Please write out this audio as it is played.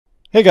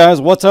Hey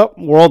guys, what's up?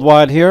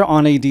 Worldwide here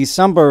on a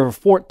December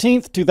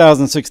 14th,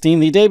 2016,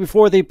 the day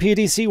before the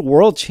PDC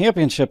World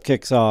Championship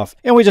kicks off.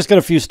 And we just got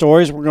a few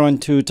stories we're going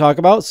to talk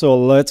about, so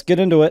let's get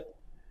into it.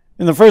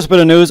 In the first bit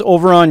of news,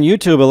 over on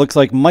YouTube, it looks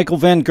like Michael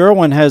Van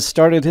Gerwen has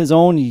started his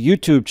own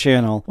YouTube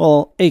channel.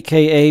 Well,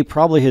 aka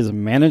probably his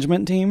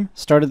management team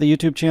started the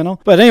YouTube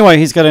channel. But anyway,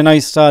 he's got a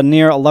nice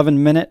near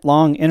 11-minute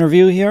long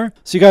interview here.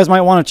 So you guys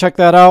might want to check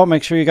that out.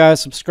 Make sure you guys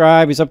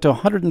subscribe. He's up to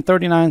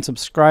 139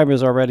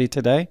 subscribers already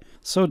today.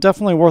 So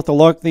definitely worth a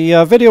look.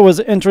 The video was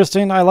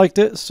interesting. I liked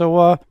it.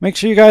 So make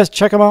sure you guys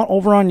check him out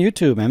over on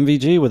YouTube.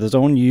 MVG with his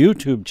own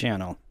YouTube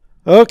channel.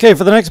 Okay,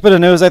 for the next bit of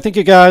news, I think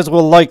you guys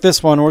will like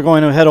this one. We're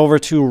going to head over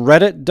to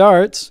Reddit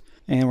DARTS,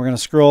 and we're going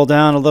to scroll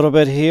down a little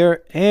bit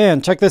here,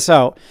 and check this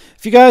out.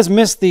 If you guys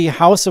missed the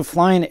House of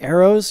Flying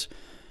Arrows,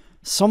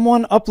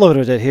 someone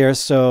uploaded it here,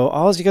 so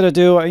all you got to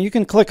do, you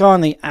can click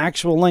on the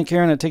actual link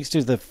here, and it takes you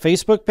to the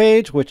Facebook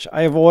page, which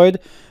I avoid.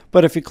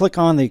 But if you click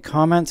on the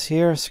comments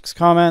here, 6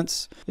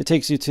 comments, it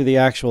takes you to the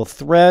actual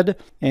thread,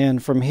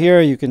 and from here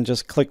you can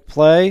just click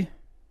play,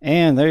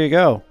 and there you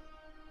go.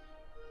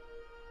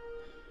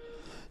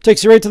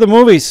 Takes you right to the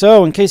movie.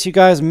 So in case you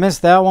guys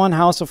missed that one,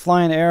 House of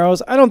Flying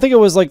Arrows, I don't think it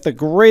was like the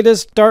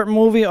greatest dart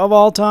movie of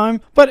all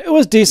time, but it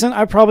was decent.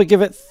 I'd probably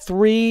give it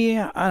 3,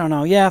 I don't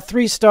know, yeah,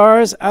 3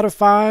 stars out of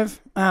 5.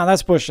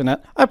 That's pushing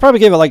it. I'd probably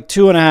give it like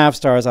 2.5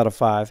 stars out of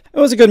 5. It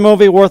was a good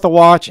movie, worth a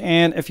watch,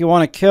 and if you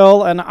want to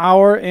kill an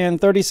hour and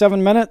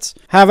 37 minutes,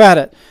 have at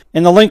it.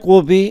 And the link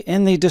will be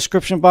in the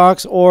description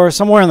box or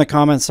somewhere in the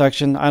comments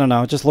section. I don't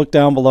know, just look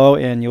down below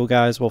and you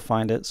guys will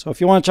find it. So if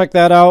you want to check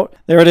that out,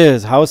 there it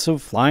is, House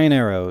of Flying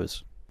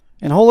Arrows.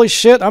 And holy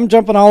shit, I'm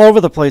jumping all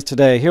over the place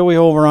today. Here we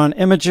over on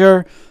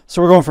Imager.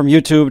 So we're going from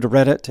YouTube to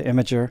Reddit to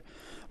Imager.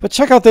 But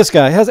check out this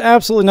guy. It has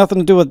absolutely nothing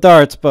to do with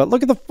darts, but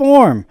look at the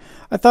form.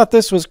 I thought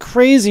this was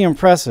crazy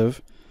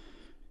impressive.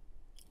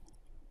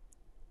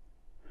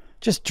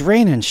 Just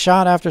draining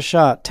shot after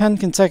shot. 10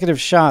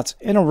 consecutive shots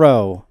in a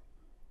row.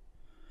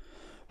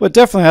 But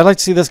definitely, I'd like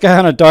to see this guy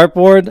on a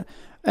dartboard.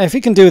 If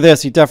he can do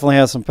this, he definitely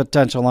has some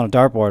potential on a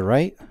dartboard,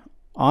 right?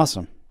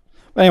 Awesome.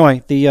 But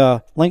anyway,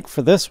 the link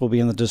for this will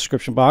be in the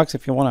description box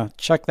if you want to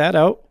check that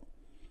out.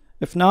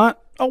 If not,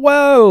 oh,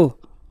 whoa!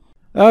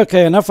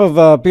 Okay, enough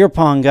of beer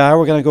pong guy.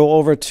 We're going to go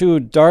over to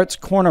Darts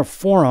Corner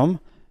Forum.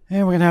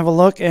 And we're going to have a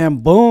look,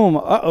 and boom,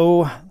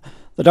 uh-oh.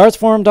 The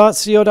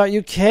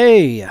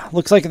dartsforum.co.uk.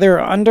 Looks like they're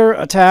under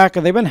attack,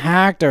 or they've been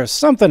hacked, or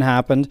something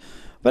happened.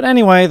 But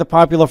anyway, the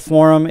popular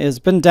forum has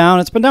been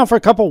down. It's been down for a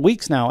couple of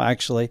weeks now,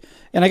 actually.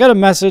 And I got a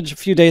message a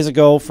few days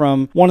ago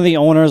from one of the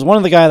owners, one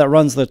of the guy that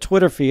runs the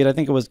Twitter feed. I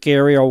think it was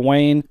Gary or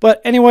Wayne.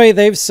 But anyway,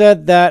 they've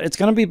said that it's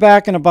going to be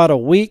back in about a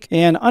week.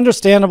 And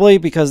understandably,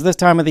 because this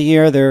time of the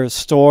year, their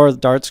store, the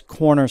Darts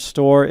Corner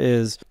store,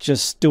 is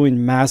just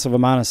doing massive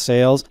amount of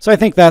sales. So I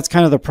think that's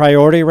kind of the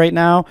priority right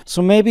now.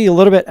 So maybe a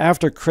little bit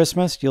after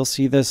Christmas, you'll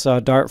see this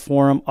Dart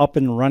forum up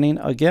and running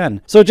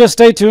again. So just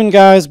stay tuned,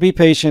 guys. Be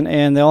patient,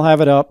 and they'll have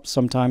it up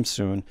sometime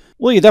soon.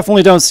 Well, you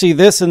definitely don't see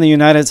this in the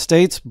United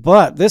States,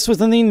 but this was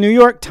in the New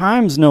York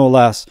Times, no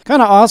less. Kind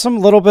of awesome. A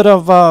little bit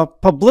of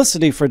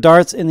publicity for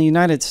darts in the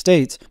United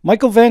States.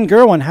 Michael Van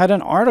Gerwen had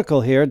an article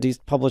here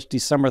published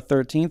December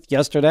 13th,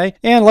 yesterday.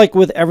 And like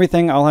with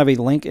everything, I'll have a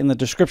link in the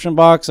description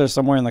box or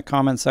somewhere in the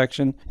comment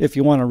section if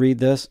you want to read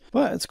this.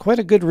 But it's quite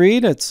a good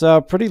read. It's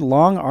a pretty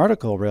long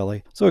article,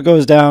 really. So it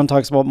goes down,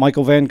 talks about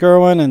Michael Van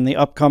Gerwen and the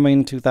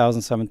upcoming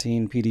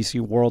 2017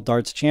 PDC World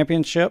Darts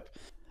Championship.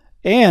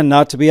 And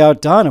not to be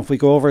outdone, if we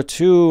go over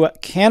to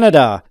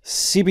Canada,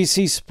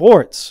 CBC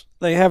Sports,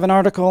 they have an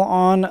article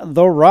on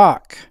The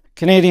Rock.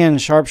 Canadian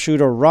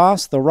sharpshooter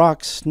Ross, The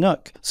Rock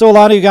Snook. So a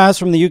lot of you guys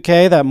from the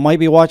UK that might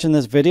be watching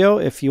this video,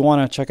 if you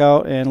want to check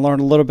out and learn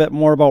a little bit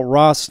more about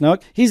Ross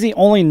Snook, he's the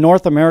only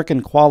North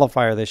American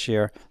qualifier this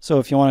year. So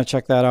if you want to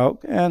check that out,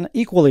 an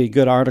equally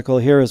good article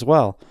here as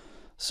well.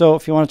 So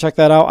if you want to check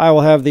that out, I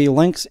will have the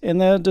links in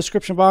the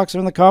description box or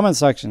in the comment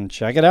section.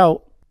 Check it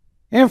out.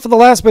 And for the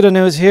last bit of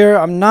news here,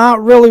 I'm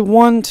not really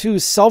one to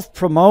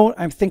self-promote.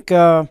 I think,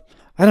 I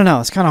don't know,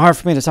 it's kind of hard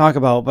for me to talk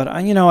about,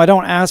 but, you know, I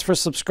don't ask for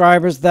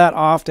subscribers that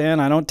often.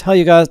 I don't tell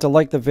you guys to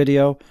like the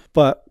video,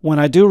 but when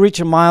I do reach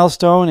a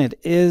milestone,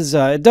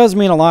 it does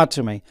mean a lot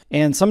to me.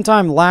 And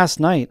sometime last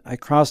night, I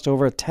crossed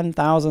over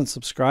 10,000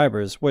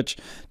 subscribers, which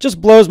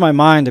just blows my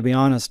mind, to be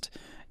honest.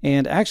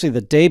 And actually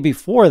the day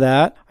before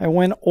that, I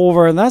went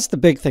over, and that's the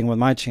big thing with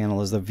my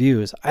channel is the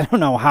views. I don't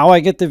know how I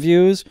get the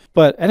views,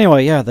 but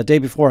anyway, yeah, the day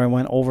before I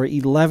went over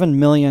 11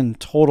 million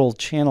total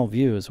channel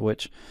views,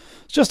 which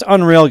is just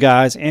unreal,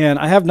 guys. And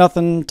I have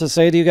nothing to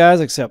say to you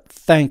guys except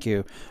thank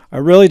you. I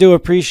really do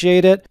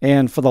appreciate it.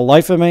 And for the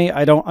life of me,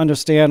 I don't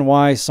understand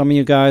why some of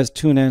you guys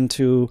tune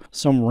into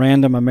some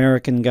random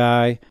American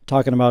guy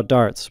talking about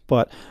darts.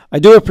 But I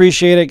do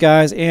appreciate it,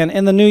 guys. And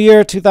in the new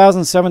year,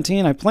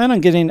 2017, I plan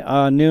on getting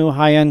a new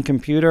high-end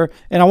computer.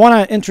 And I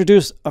want to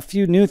introduce a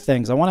few new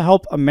things. I want to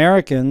help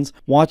Americans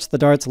watch the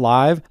darts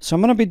live. So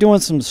I'm going to be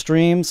doing some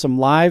streams, some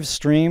live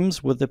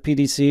streams with the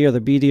PDC or the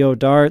BDO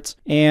darts.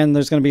 And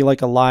there's going to be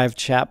like a live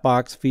chat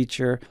box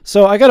feature.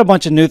 So I got a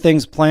bunch of new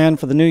things planned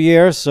for the new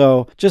year.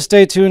 So just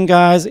stay tuned,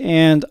 guys.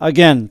 And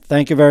again,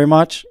 thank you very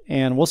much.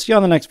 And we'll see you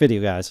on the next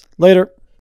video, guys. Later.